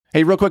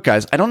Hey, real quick,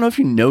 guys, I don't know if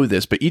you know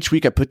this, but each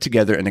week I put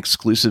together an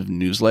exclusive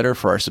newsletter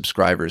for our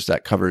subscribers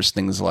that covers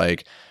things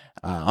like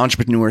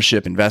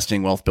entrepreneurship,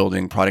 investing, wealth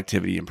building,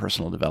 productivity, and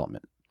personal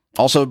development.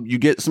 Also, you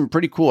get some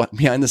pretty cool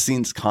behind the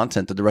scenes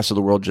content that the rest of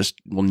the world just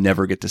will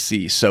never get to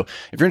see. So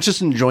if you're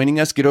interested in joining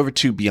us, get over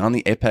to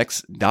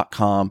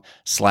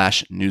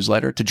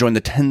beyondtheapex.com/newsletter to join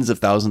the tens of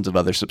thousands of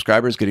other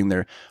subscribers getting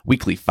their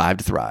weekly 5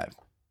 to Thrive.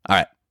 All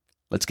right,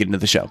 let's get into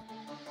the show.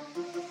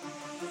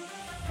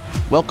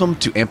 Welcome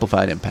to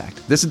Amplified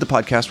Impact. This is the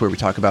podcast where we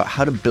talk about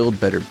how to build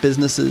better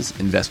businesses,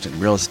 invest in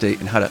real estate,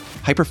 and how to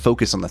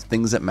hyper-focus on the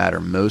things that matter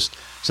most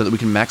so that we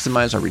can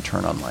maximize our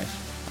return on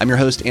life. I'm your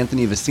host,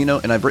 Anthony Vicino,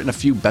 and I've written a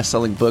few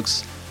best-selling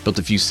books, built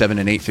a few 7-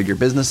 and 8-figure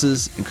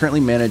businesses, and currently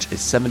manage a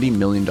 $70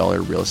 million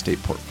real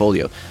estate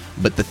portfolio.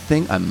 But the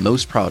thing I'm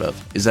most proud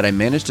of is that I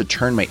managed to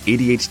turn my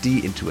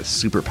ADHD into a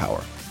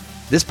superpower.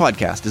 This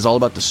podcast is all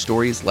about the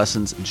stories,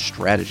 lessons, and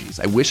strategies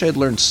I wish I had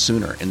learned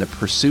sooner in the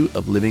pursuit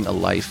of living a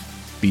life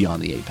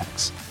beyond the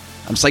apex.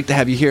 I'm psyched to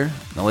have you here.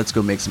 Now let's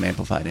go make some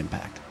amplified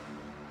impact.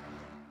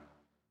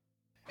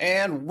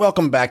 And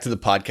welcome back to the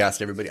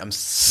podcast, everybody. I'm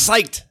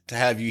psyched to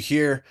have you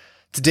here.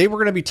 Today, we're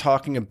going to be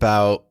talking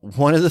about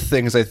one of the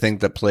things I think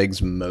that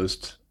plagues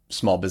most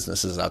small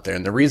businesses out there.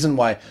 And the reason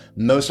why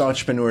most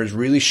entrepreneurs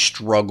really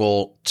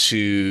struggle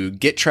to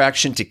get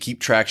traction, to keep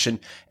traction,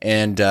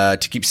 and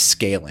to keep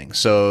scaling.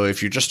 So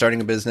if you're just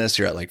starting a business,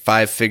 you're at like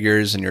 5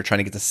 figures and you're trying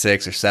to get to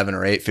 6 or 7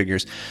 or 8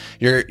 figures,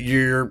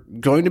 you're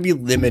going to be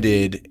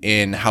limited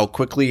in how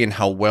quickly and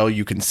how well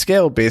you can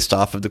scale based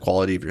off of the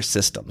quality of your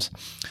systems.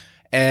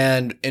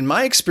 And in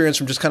my experience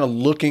from just kind of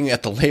looking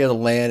at the lay of the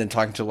land and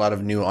talking to a lot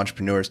of new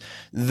entrepreneurs,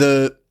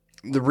 the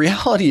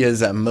reality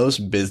is that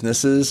most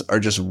businesses are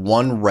just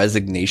one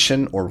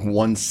resignation or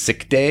one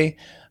sick day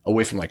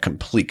away from like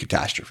complete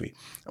catastrophe.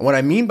 And what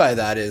I mean by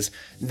that is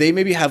they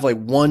maybe have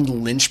like one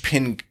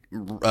linchpin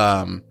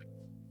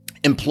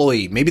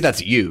employee. Maybe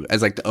that's you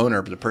as like the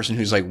owner, the person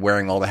who's like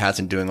wearing all the hats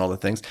and doing all the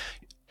things.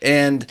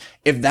 And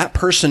if that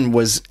person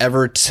was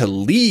ever to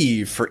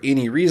leave for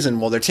any reason,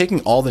 well, they're taking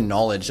all the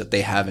knowledge that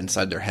they have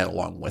inside their head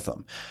along with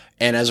them.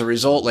 And as a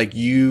result, like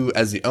you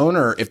as the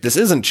owner, if this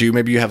isn't you,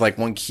 maybe you have like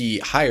one key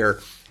hire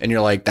and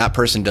you're like, that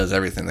person does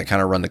everything. They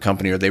kind of run the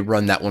company or they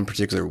run that one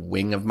particular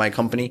wing of my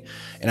company.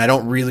 And I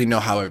don't really know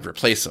how I'd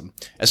replace them.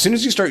 As soon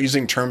as you start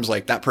using terms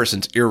like that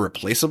person's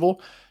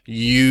irreplaceable,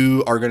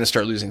 you are going to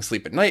start losing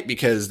sleep at night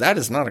because that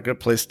is not a good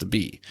place to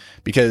be.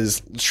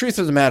 Because the truth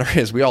of the matter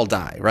is we all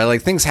die, right?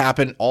 Like things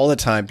happen all the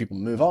time. People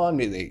move on.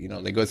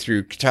 They go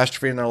through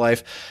catastrophe in their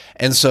life.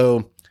 And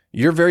so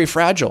you're very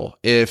fragile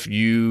if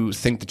you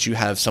think that you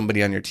have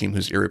somebody on your team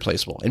who's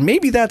irreplaceable. And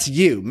maybe that's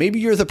you. Maybe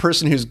you're the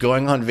person who's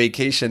going on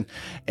vacation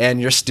and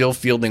you're still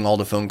fielding all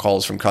the phone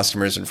calls from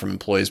customers and from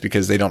employees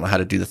because they don't know how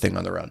to do the thing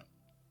on their own.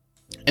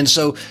 And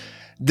so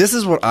this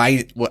is what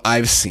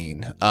I've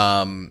seen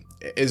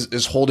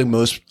is holding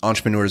most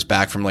entrepreneurs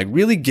back from like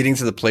really getting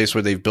to the place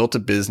where they've built a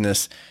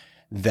business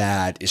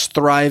that is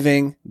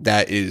thriving,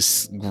 that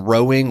is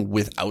growing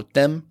without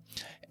them.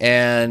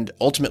 And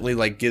ultimately,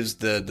 like gives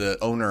the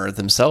owner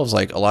themselves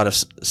like a lot of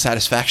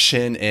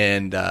satisfaction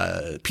and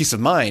peace of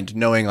mind,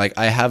 knowing like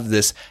I have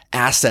this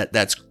asset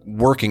that's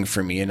working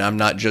for me, and I'm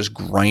not just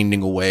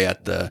grinding away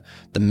at the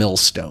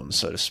millstone,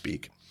 so to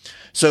speak.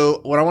 So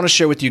what I want to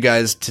share with you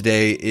guys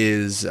today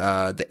is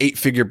the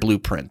 8-figure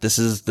blueprint. This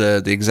is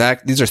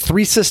these are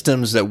 3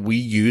 systems that we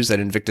use at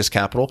Invictus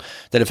Capital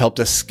that have helped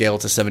us scale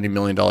to $70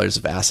 million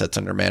of assets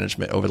under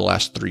management over the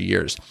last 3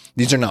 years.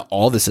 These are not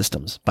all the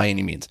systems by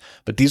any means,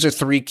 but these are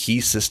 3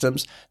 key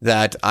systems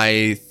that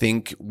I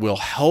think will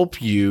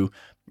help you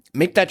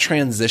make that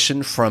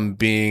transition from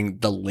being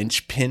the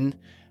linchpin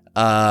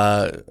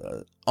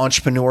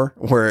entrepreneur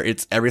where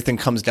everything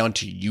comes down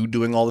to you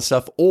doing all the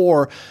stuff,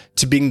 or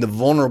to being the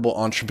vulnerable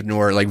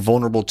entrepreneur, like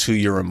vulnerable to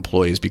your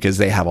employees because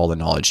they have all the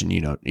knowledge and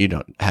you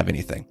don't have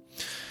anything.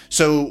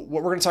 So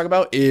what we're going to talk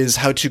about is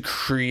how to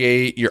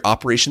create your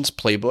operations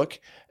playbook,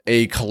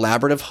 a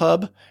collaborative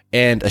hub,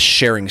 and a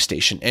sharing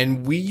station.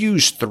 And we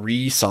use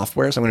 3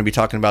 softwares. I'm going to be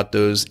talking about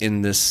those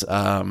in this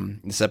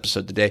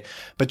episode today.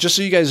 But just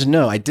so you guys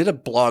know, I did a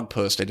blog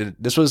post.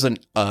 This was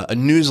a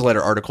newsletter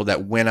article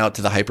that went out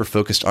to the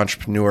Hyper-Focused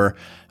Entrepreneur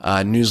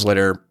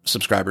newsletter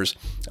subscribers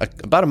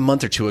about a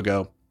month or 2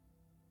 ago.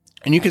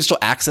 And you can still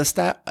access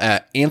that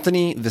at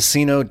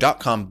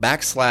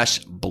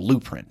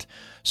anthonyvicino.com/blueprint.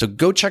 So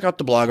go check out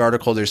the blog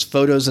article. There's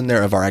photos in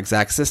there of our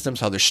exact systems,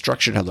 how they're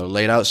structured, how they're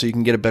laid out, so you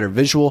can get a better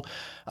visual.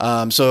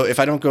 So if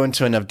I don't go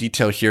into enough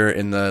detail here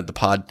in the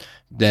pod,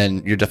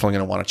 then you're definitely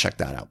going to want to check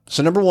that out.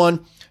 So number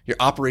 1, your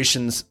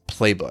operations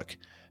playbook.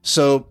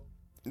 So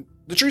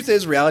the truth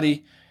is,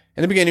 reality,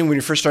 in the beginning, when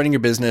you're first starting your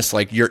business,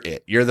 like you're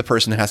the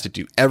person that has to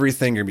do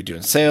everything. You're going to be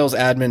doing sales,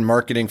 admin,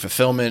 marketing,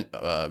 fulfillment,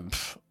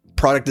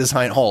 product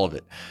design, all of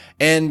it.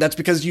 And that's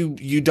because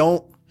you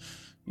don't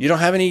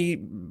have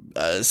any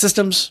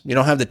systems, you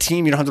don't have the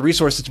team, you don't have the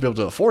resources to be able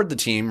to afford the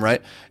team,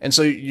 right? And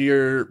so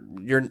you're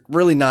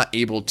really not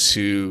able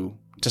to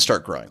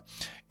start growing.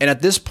 And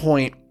at this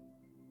point,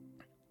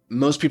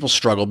 most people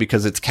struggle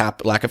because it's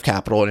lack of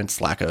capital and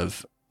it's lack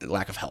of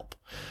lack of help.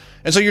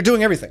 And so you're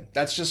doing everything.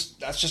 That's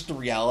just the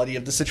reality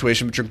of the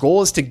situation. But your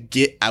goal is to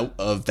get out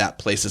of that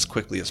place as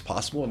quickly as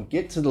possible and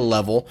get to the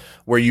level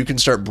where you can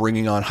start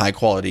bringing on high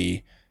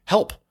quality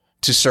help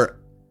to start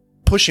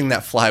pushing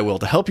that flywheel,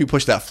 to help you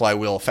push that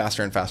flywheel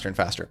faster and faster and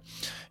faster.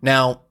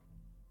 Now,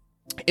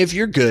 if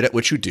you're good at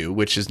what you do,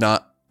 which is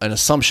not an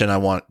assumption I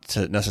want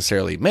to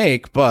necessarily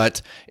make,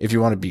 but if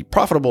you want to be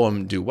profitable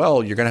and do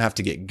well, you're going to have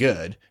to get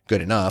good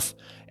enough.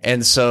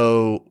 And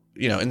so,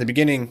 in the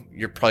beginning,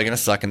 you're probably going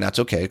to suck, and that's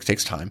okay. It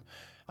takes time.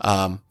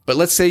 But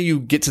let's say you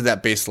get to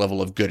that base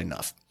level of good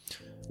enough.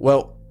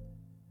 Well,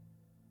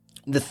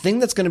 the thing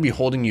that's going to be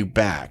holding you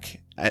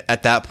back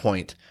at that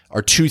point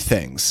are two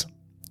things.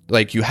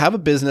 Like, you have a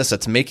business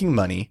that's making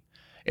money,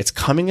 it's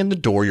coming in the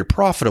door, you're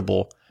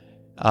profitable,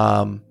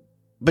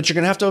 but you're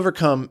going to have to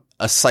overcome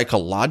a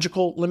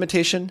psychological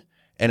limitation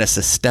and a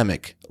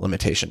systemic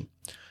limitation.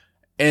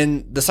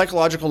 And the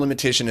psychological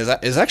limitation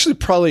is actually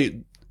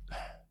probably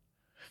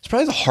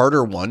the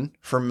harder one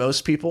for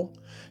most people.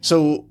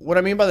 So what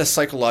I mean by the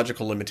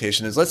psychological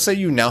limitation is, let's say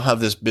you now have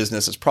this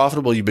business that's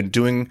profitable.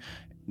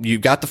 You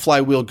got the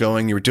flywheel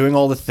going. You were doing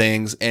all the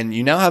things, and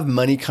you now have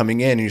money coming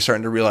in, and you're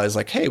starting to realize,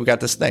 like, hey, we got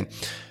this thing.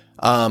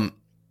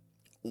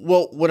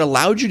 Well, what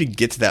allowed you to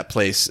get to that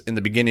place in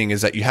the beginning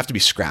is that you have to be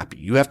scrappy.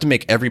 You have to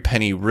make every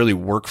penny really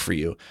work for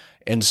you.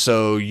 And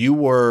so you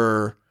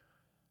were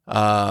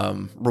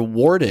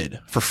rewarded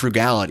for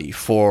frugality,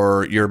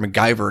 for your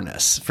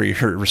MacGyverness, for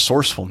your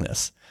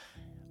resourcefulness.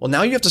 Well,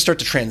 now you have to start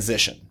to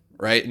transition,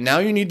 right? Now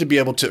you need to be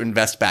able to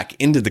invest back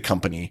into the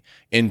company,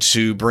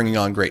 into bringing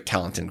on great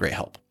talent and great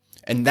help.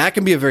 And that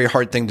can be a very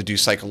hard thing to do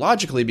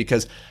psychologically,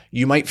 because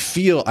you might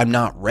feel, I'm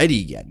not ready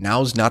yet.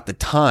 Now's not the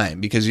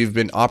time, because you've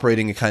been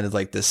operating in kind of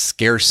like this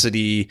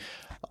scarcity,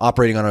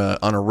 operating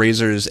on a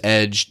razor's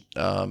edge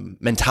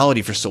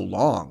mentality for so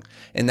long.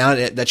 And now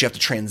that you have to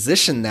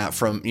transition that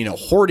from,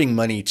 hoarding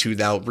money to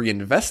now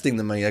reinvesting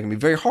the money, that can be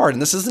very hard.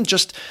 And this isn't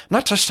just, I'm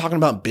not just talking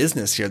about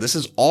business here. This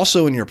is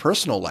also in your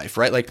personal life,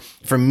 right? Like,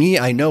 for me,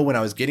 I know when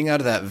I was getting out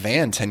of that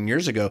van 10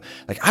 years ago,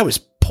 like, I was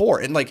poor,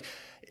 and like,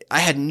 I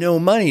had no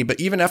money,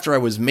 but even after I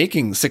was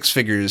making 6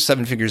 figures,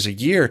 7 figures a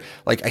year,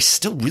 like, I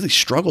still really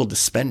struggled to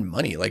spend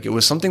money. Like, it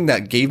was something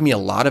that gave me a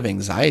lot of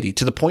anxiety,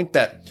 to the point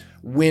that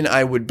when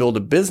I would build a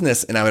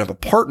business and I would have a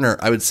partner,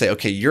 I would say,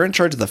 okay, you're in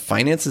charge of the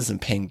finances and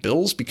paying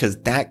bills, because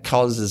that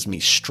causes me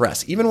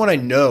stress. Even when I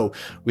know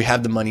we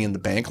have the money in the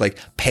bank, like,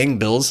 paying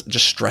bills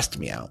just stressed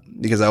me out,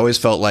 because I always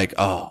felt like,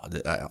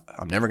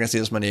 I'm never going to see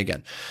this money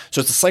again.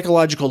 So it's a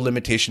psychological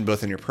limitation,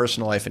 both in your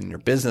personal life and in your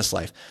business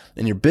life.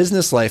 In your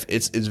business life,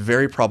 it's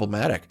very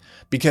problematic,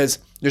 because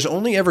there's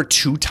only ever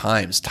 2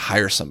 times to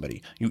hire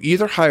somebody. You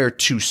either hire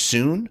too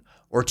soon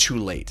or too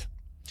late.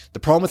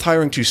 The problem with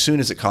hiring too soon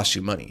is it costs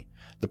you money.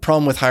 The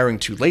problem with hiring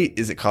too late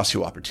is it costs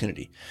you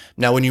opportunity.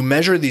 Now, when you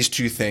measure these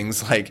two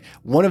things, like,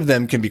 one of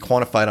them can be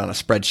quantified on a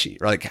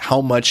spreadsheet, right? Like, how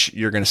much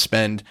you're going to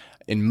spend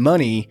in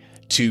money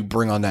to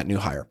bring on that new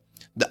hire.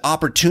 The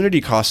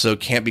opportunity cost, though,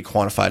 can't be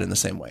quantified in the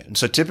same way. And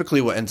so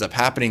typically what ends up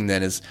happening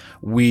then is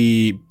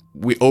we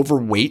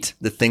overweight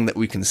the thing that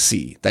we can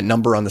see, that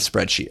number on the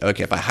spreadsheet.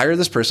 Okay, if I hire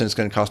this person, it's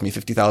going to cost me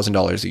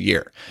 $50,000 a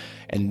year.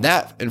 And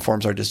that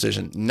informs our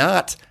decision,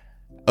 not,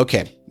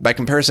 okay, by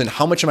comparison,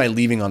 how much am I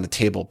leaving on the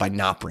table by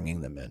not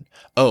bringing them in?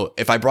 Oh,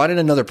 if I brought in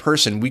another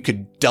person, we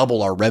could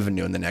double our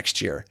revenue in the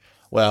next year.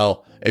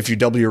 Well, if you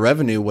double your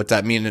revenue, what's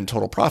that mean in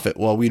total profit?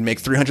 Well, we'd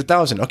make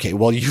 $300,000. Okay,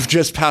 well, you've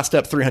just passed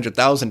up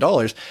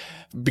 $300,000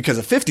 because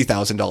of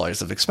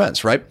 $50,000 of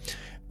expense, right?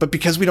 But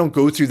because we don't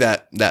go through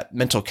that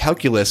mental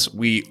calculus,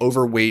 we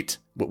overweight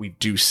what we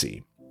do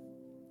see.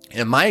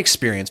 In my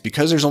experience,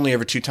 because there's only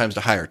ever 2 times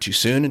to hire, too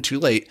soon and too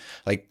late,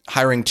 like,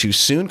 hiring too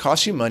soon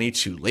costs you money,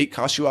 too late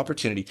costs you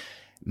opportunity.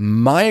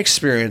 My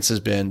experience has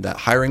been that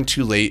hiring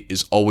too late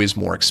is always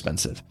more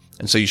expensive.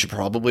 And so you should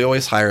probably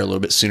always hire a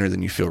little bit sooner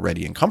than you feel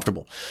ready and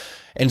comfortable.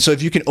 And so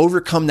if you can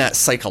overcome that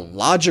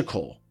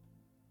psychological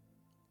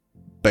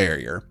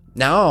barrier,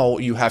 now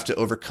you have to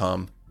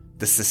overcome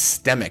the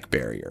systemic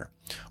barrier,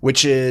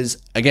 which is,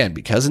 again,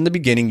 because in the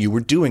beginning you were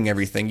doing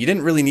everything, you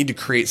didn't really need to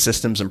create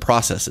systems and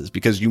processes,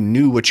 because you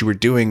knew what you were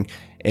doing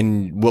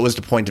and what was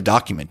the point of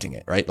documenting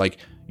it, right? Like,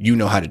 you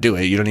know how to do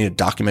it. You don't need to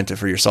document it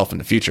for yourself in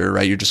the future,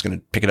 right? You're just going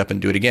to pick it up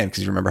and do it again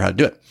because you remember how to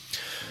do it.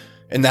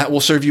 And that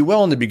will serve you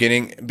well in the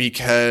beginning,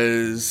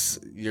 because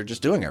you're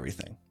just doing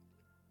everything.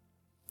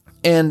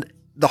 And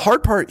the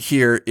hard part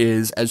here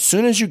is, as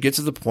soon as you get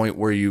to the point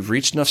where you've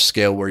reached enough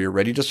scale where you're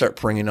ready to start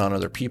bringing on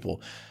other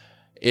people,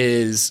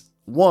 is,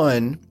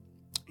 one,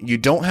 you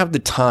don't have the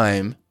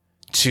time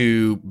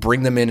to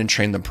bring them in and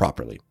train them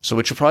properly. So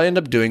what you'll probably end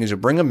up doing is you'll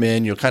bring them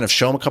in, you'll kind of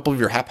show them a couple of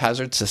your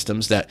haphazard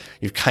systems that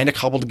you've kind of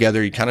cobbled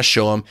together, you kind of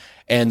show them,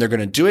 and they're going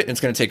to do it, and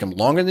it's going to take them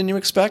longer than you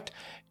expect.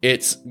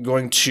 It's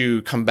going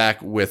to come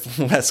back with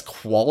less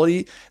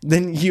quality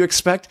than you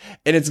expect,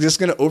 and it's just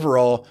going to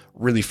overall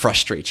really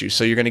frustrate you.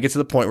 So you're going to get to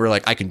the point where,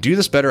 like, I can do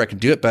this better, I can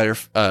do it better,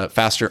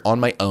 faster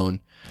on my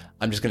own.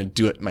 I'm just going to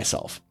do it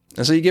myself.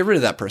 And so you get rid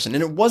of that person.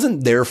 And it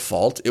wasn't their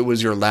fault. It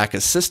was your lack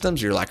of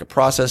systems, your lack of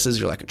processes,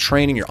 your lack of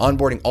training, your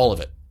onboarding, all of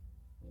it.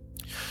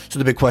 So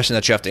the big question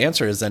that you have to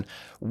answer is then,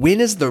 when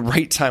is the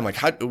right time?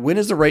 Like, when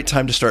is the right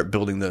time to start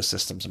building those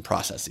systems and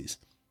processes?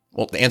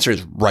 Well, the answer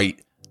is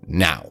right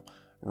now.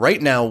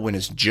 Right now, when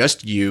it's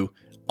just you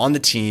on the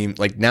team,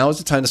 like now is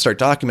the time to start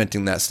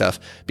documenting that stuff,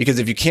 because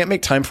if you can't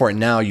make time for it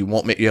now, you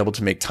won't be able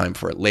to make time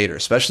for it later,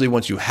 especially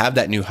once you have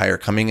that new hire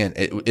coming in.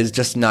 It is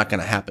just not going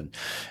to happen.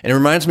 And it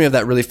reminds me of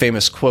that really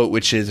famous quote,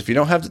 which is, if you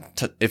don't have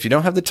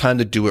the time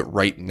to do it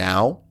right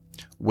now,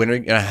 when are you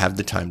going to have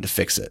the time to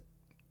fix it?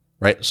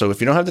 Right? So if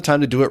you don't have the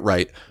time to do it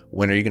right,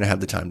 when are you going to have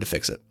the time to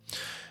fix it?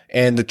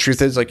 And the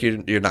truth is, like,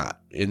 you're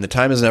not. And the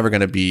time is never going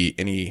to be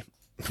any,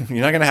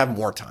 you're not going to have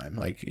more time.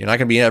 Like, you're not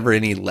going to be ever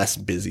any less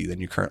busy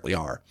than you currently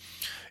are.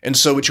 And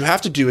so what you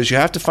have to do is you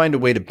have to find a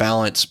way to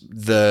balance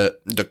the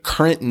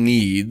current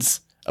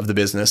needs of the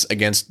business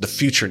against the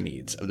future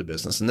needs of the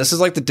business. And this is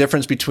like the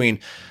difference between,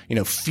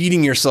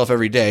 feeding yourself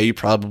every day. You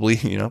probably,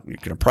 you're going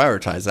to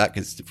prioritize that,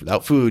 because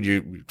without food,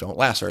 you don't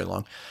last very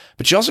long.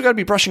 But you also got to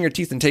be brushing your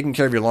teeth and taking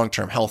care of your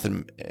long-term health,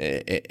 and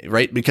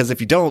right? Because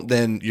if you don't,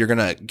 then you're going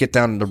to get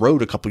down the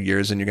road a couple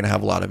years and you're going to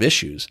have a lot of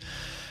issues.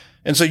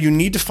 And so you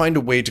need to find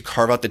a way to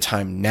carve out the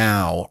time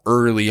now,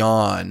 early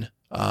on,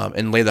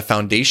 and lay the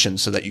foundation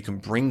so that you can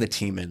bring the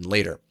team in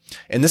later.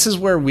 And this is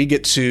where we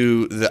get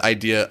to the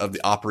idea of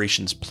the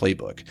operations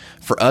playbook.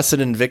 For us at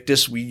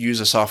Invictus, we use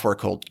a software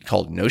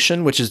called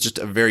Notion, which is just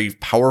a very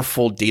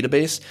powerful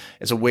database.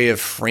 It's a way of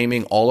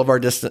framing all of our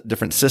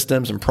different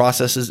systems and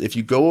processes. If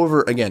you go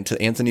over, again, to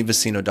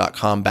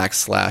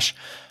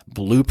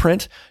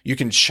anthonyvicino.com/blueprint, you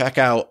can check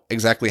out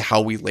exactly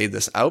how we laid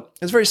this out.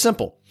 It's very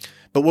simple.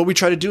 But what we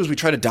try to do is we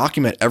try to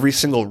document every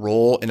single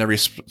role and every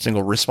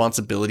single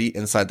responsibility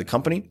inside the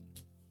company,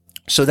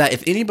 so that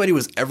if anybody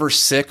was ever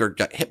sick or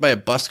got hit by a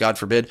bus, God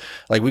forbid,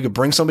 like, we could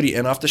bring somebody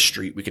in off the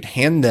street, we could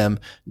hand them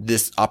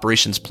this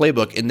operations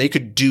playbook, and they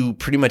could do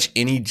pretty much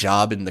any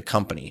job in the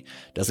company.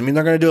 Doesn't mean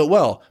they're going to do it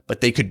well,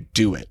 but they could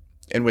do it.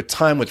 And with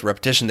time, with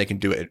repetition, they can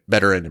do it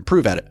better and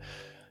improve at it.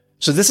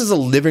 So this is a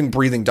living,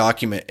 breathing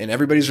document, and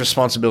everybody's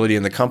responsibility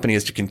in the company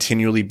is to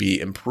continually be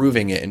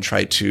improving it and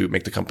try to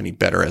make the company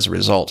better as a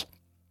result.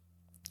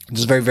 This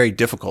is very, very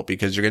difficult,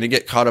 because you're going to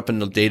get caught up in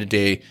the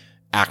day-to-day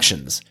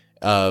actions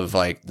of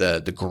like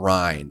the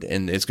grind,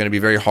 and it's going to be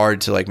very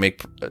hard to like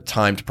make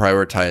time to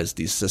prioritize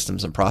these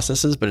systems and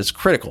processes, but it's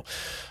critical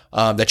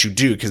that you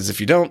do, because if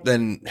you don't,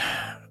 then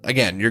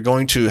again, you're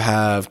going to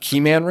have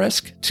key man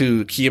risk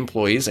to key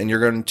employees, and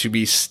you're going to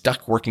be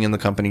stuck working in the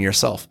company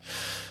yourself.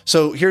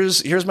 So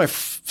here's my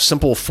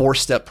simple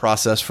 4-step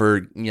process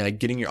for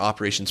getting your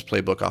operations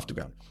playbook off the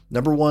ground.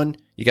 Number 1,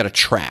 you got to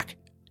track.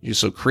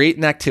 So create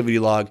an activity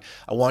log.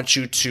 I want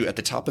you to, at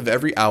the top of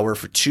every hour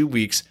for 2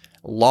 weeks,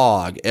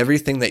 log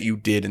everything that you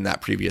did in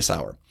that previous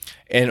hour.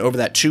 And over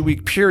that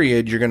 2-week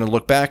period, you're going to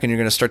look back and you're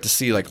going to start to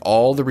see like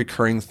all the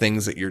recurring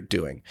things that you're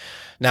doing.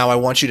 Now, I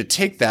want you to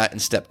take that,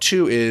 and step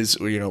 2 is,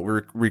 we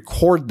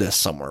record this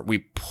somewhere. We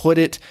put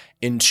it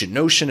into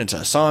Notion, into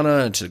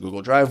Asana, into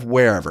Google Drive,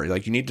 wherever.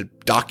 Like, you need to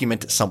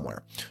document it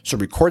somewhere. So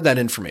record that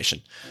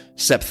information.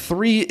 Step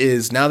 3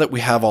 is, now that we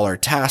have all our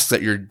tasks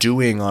that you're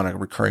doing on a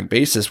recurring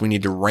basis, we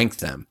need to rank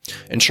them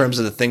in terms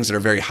of the things that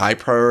are very high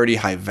priority,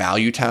 high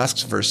value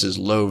tasks versus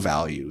low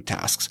value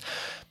tasks.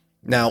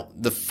 Now,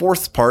 the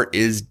 4th part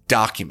is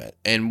document.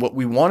 And what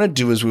we want to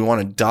do is we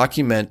want to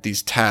document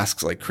these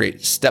tasks, like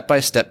create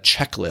step-by-step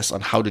checklists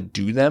on how to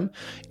do them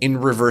in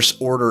reverse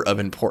order of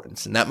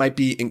importance. And that might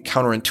be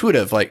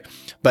counterintuitive,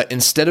 but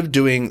instead of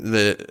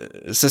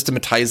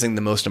systematizing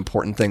the most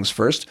important things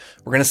first,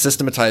 we're going to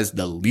systematize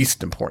the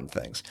least important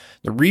things.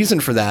 The reason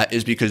for that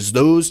is because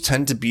those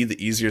tend to be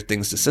the easier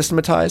things to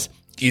systematize,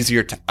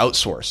 easier to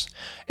outsource.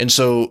 And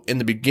so in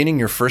the beginning,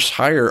 your first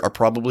hire are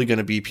probably going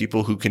to be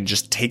people who can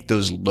just take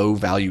those low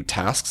value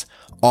tasks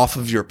off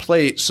of your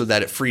plate, so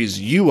that it frees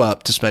you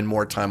up to spend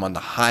more time on the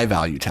high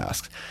value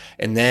tasks.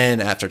 And then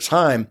after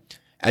time,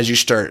 as you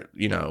start,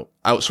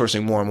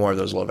 outsourcing more and more of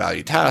those low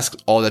value tasks,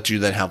 all that you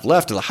then have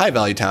left are the high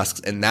value tasks.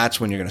 And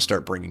that's when you're going to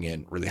start bringing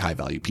in really high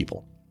value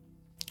people.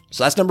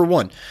 So that's number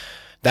 1.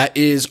 That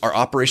is our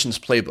operations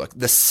playbook.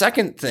 The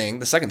second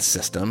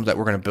system that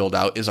we're going to build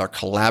out is our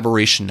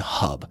collaboration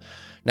hub.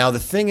 Now, the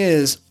thing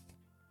is,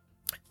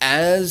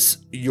 as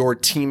your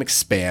team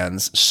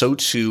expands, so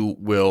too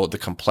will the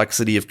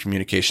complexity of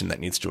communication that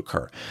needs to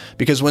occur.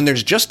 Because when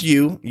there's just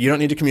you don't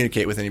need to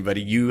communicate with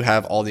anybody. You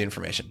have all the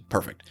information.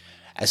 Perfect.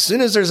 As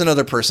soon as there's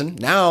another person,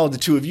 now the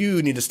two of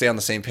you need to stay on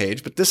the same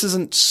page. But this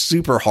isn't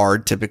super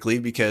hard typically,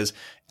 because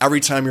every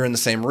time you're in the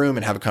same room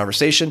and have a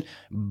conversation,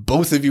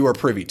 both of you are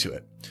privy to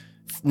it.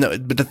 No,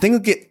 but the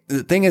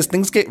thing is,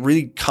 things get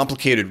really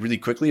complicated really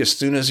quickly as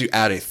soon as you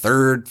add a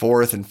 3rd,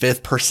 4th, and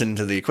 5th person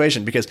to the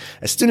equation. Because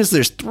as soon as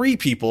there's 3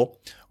 people,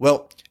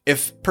 well,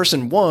 if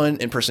person 1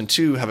 and person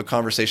 2 have a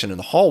conversation in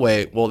the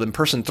hallway, well, then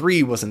person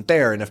 3 wasn't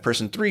there. And if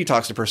person 3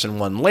 talks to person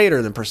 1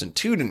 later, then person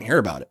 2 didn't hear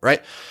about it,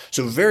 right?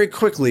 So very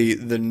quickly,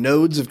 the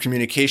nodes of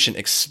communication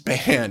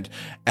expand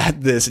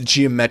at this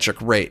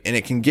geometric rate, and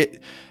it can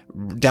get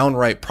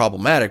downright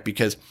problematic,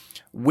 because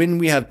when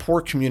we have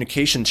poor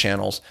communication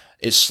channels,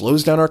 it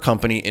slows down our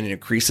company and it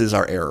increases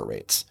our error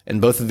rates. And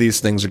both of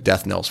these things are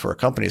death knells for a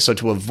company. So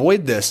to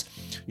avoid this,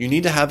 you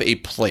need to have a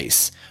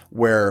place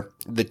where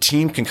the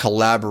team can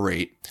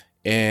collaborate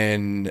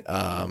in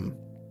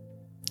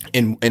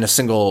a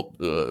single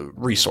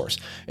resource.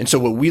 And so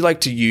what we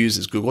like to use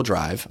is Google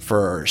Drive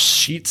for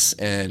sheets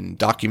and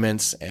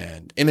documents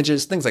and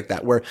images, things like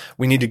that, where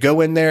we need to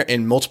go in there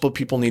and multiple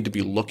people need to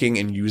be looking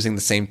and using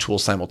the same tool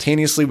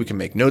simultaneously. We can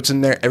make notes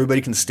in there.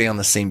 Everybody can stay on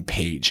the same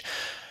page.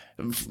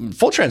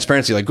 Full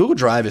transparency, like Google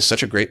Drive is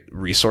such a great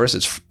resource.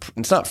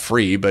 It's not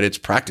free, but it's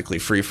practically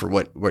free for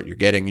what you're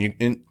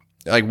getting.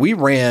 Like we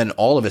ran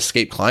all of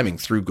Escape Climbing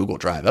through Google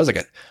Drive. That was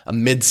like a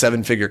mid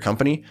 7-figure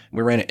company.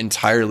 We ran it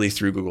entirely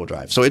through Google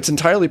Drive. So it's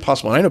entirely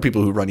possible. And I know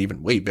people who run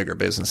even way bigger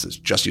businesses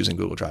just using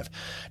Google Drive.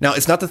 Now,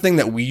 it's not the thing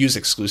that we use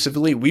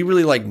exclusively. We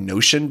really like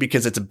Notion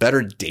because it's a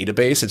better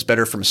database. It's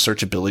better from a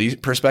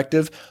searchability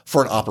perspective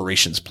for an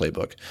operations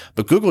playbook.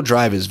 But Google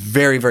Drive is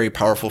very, very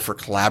powerful for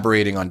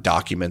collaborating on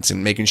documents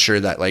and making sure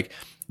that like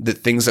the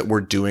things that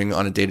we're doing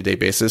on a day-to-day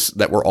basis,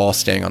 that we're all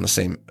staying on the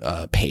same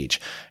page.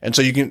 And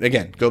so you can,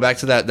 again, go back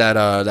to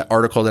that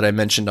article that I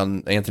mentioned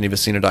on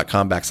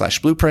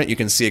anthonyvicino.com/blueprint. You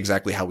can see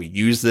exactly how we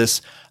use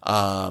this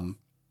as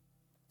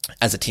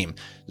a team.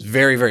 It's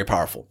very, very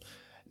powerful.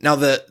 Now,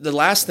 the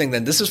last thing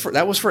then,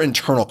 that was for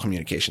internal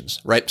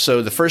communications, right?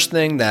 So the first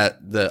thing,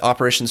 that the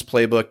operations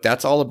playbook,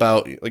 that's all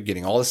about like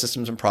getting all the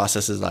systems and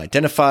processes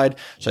identified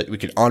so that we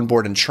can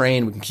onboard and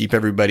train. We can keep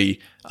everybody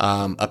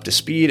up to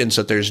speed, and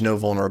so there's no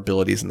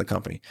vulnerabilities in the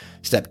company.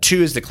 Step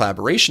 2 is the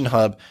collaboration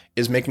hub,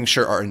 is making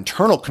sure our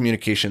internal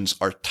communications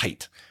are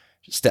tight.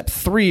 Step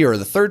 3, or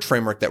the third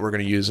framework that we're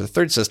going to use, the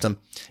third system,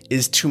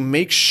 is to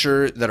make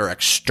sure that our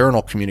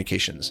external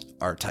communications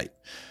are tight.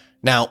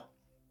 Now,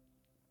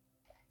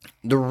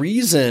 the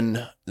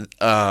reason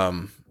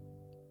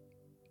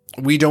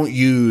we don't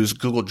use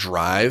Google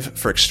Drive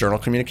for external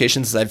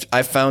communications is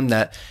I've found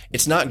that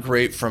it's not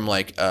great from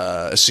like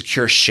a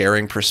secure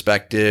sharing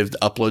perspective. The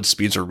upload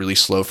speeds are really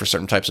slow for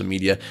certain types of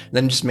media. And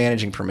then just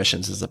managing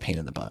permissions is a pain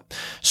in the butt.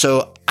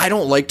 So I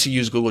don't like to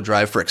use Google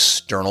Drive for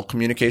external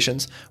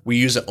communications. We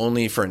use it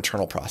only for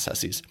internal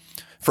processes.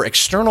 For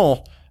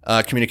external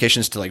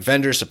communications to like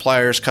vendors,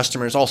 suppliers,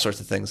 customers, all sorts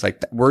of things like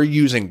that, we're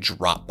using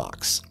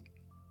Dropbox.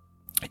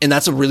 And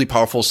that's a really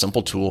powerful,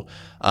 simple tool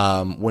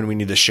when we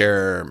need to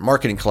share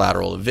marketing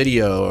collateral, a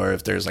video, or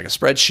if there's like a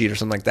spreadsheet or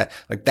something like that.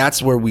 Like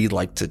that's where we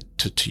like to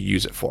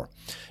use it for.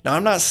 Now,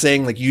 I'm not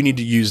saying like you need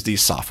to use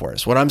these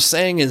softwares. What I'm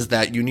saying is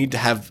that you need to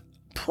have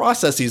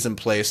processes in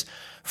place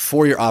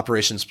for your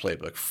operations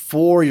playbook,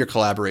 for your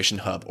collaboration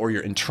hub or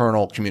your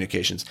internal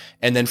communications,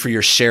 and then for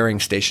your sharing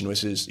station,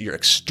 which is your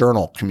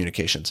external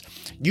communications.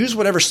 Use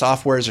whatever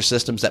softwares or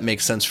systems that make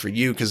sense for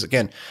you, because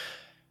again,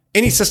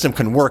 any system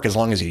can work as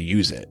long as you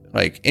use it.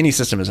 Like any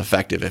system is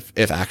effective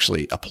if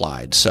actually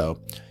applied.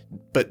 So,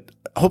 but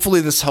hopefully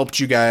this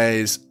helped you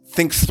guys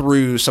think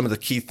through some of the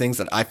key things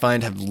that I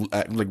find have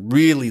like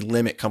really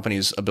limit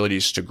companies'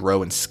 abilities to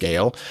grow and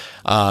scale.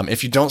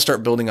 If you don't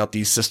start building out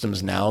these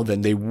systems now,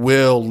 then they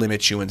will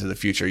limit you into the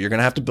future. You're going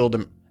to have to build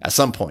them at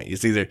some point.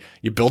 It's either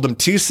you build them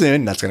too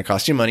soon, that's going to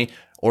cost you money,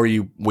 or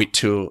you wait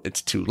till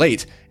it's too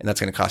late, and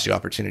that's going to cost you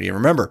opportunity. And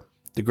remember,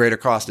 the greater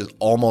cost is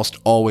almost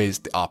always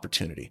the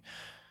opportunity.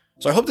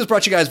 So I hope this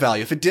brought you guys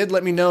value. If it did,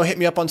 let me know. Hit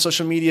me up on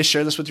social media.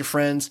 Share this with your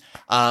friends.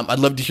 I'd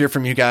love to hear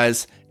from you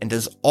guys. And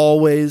as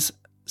always,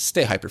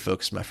 stay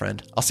hyper-focused, my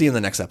friend. I'll see you in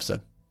the next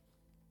episode.